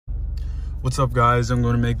What's up guys, I'm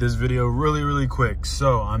going to make this video really quick.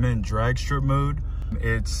 So I'm in drag strip mode.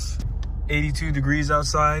 It's 82 degrees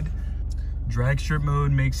outside. Drag strip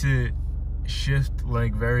mode makes it shift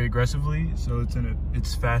like very aggressively, so it's in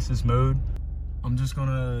its fastest mode. I'm just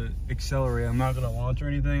gonna accelerate. I'm not gonna launch or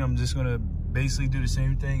anything. I'm just gonna basically do the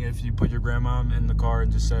same thing if you put your grandma in the car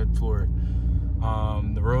and just said floor it.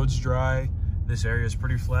 The road's dry. This area is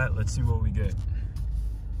pretty flat. Let's see what we get.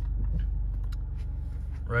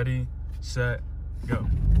 Ready, set, go.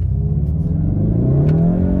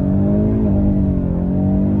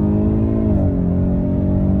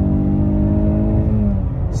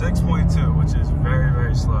 Which is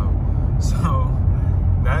very slow. So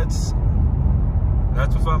that's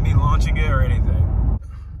without me launching it or anything.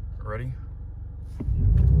 Ready?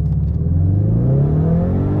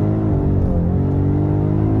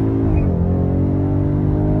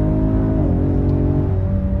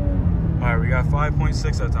 All right, we got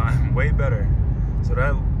 5.6 that time, way better. So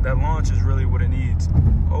that launch is really what it needs.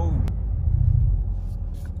 Oh.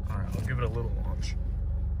 All right, I'll give it a little launch.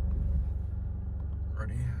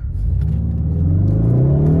 Ready?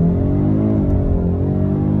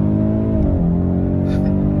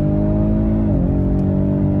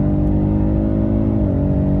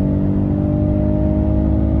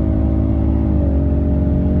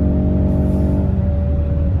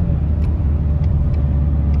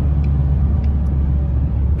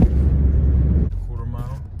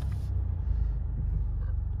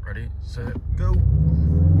 Ready, set, go.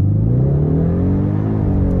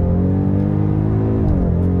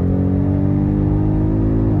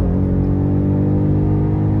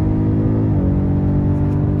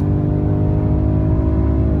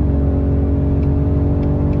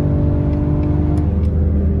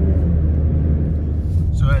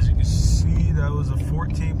 So as you can see, that was a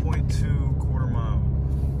 14.2 quarter mile.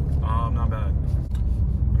 Not bad.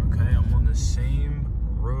 Okay, I'm on the same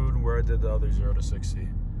road where I did the other 0 to 60.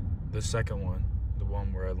 The second one, the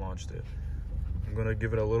one where I launched it. I'm gonna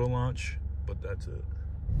give it a little launch, but that's it.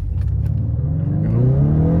 There we go.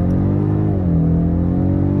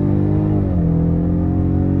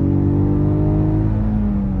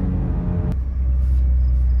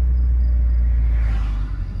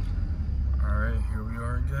 All right, here we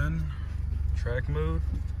are again. Track mode,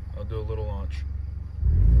 I'll do a little launch.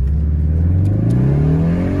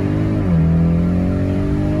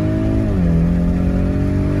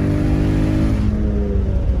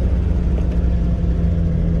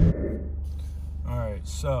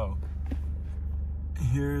 So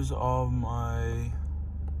here's all my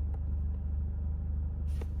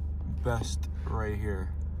best right here.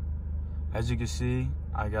 As you can see,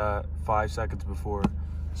 I got 5 seconds before.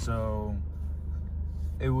 So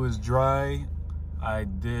it was dry. I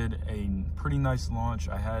did a pretty nice launch.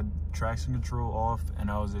 I had traction control off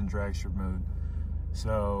and I was in drag strip mode.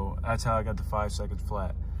 So that's how I got the 5 seconds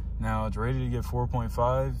flat. Now it's ready to get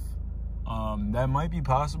 4.5. That might be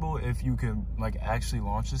possible if you can like actually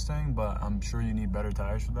launch this thing, but I'm sure you need better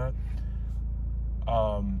tires for that.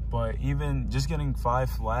 But even just getting 5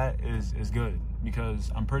 flat is good, because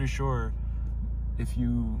I'm pretty sure if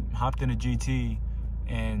you hopped in a GT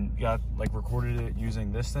and got like recorded it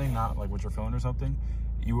using this thing, not like with your phone or something,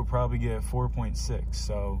 you would probably get 4.6.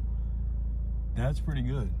 So that's pretty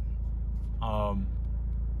good.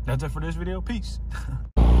 That's it for this video. Peace.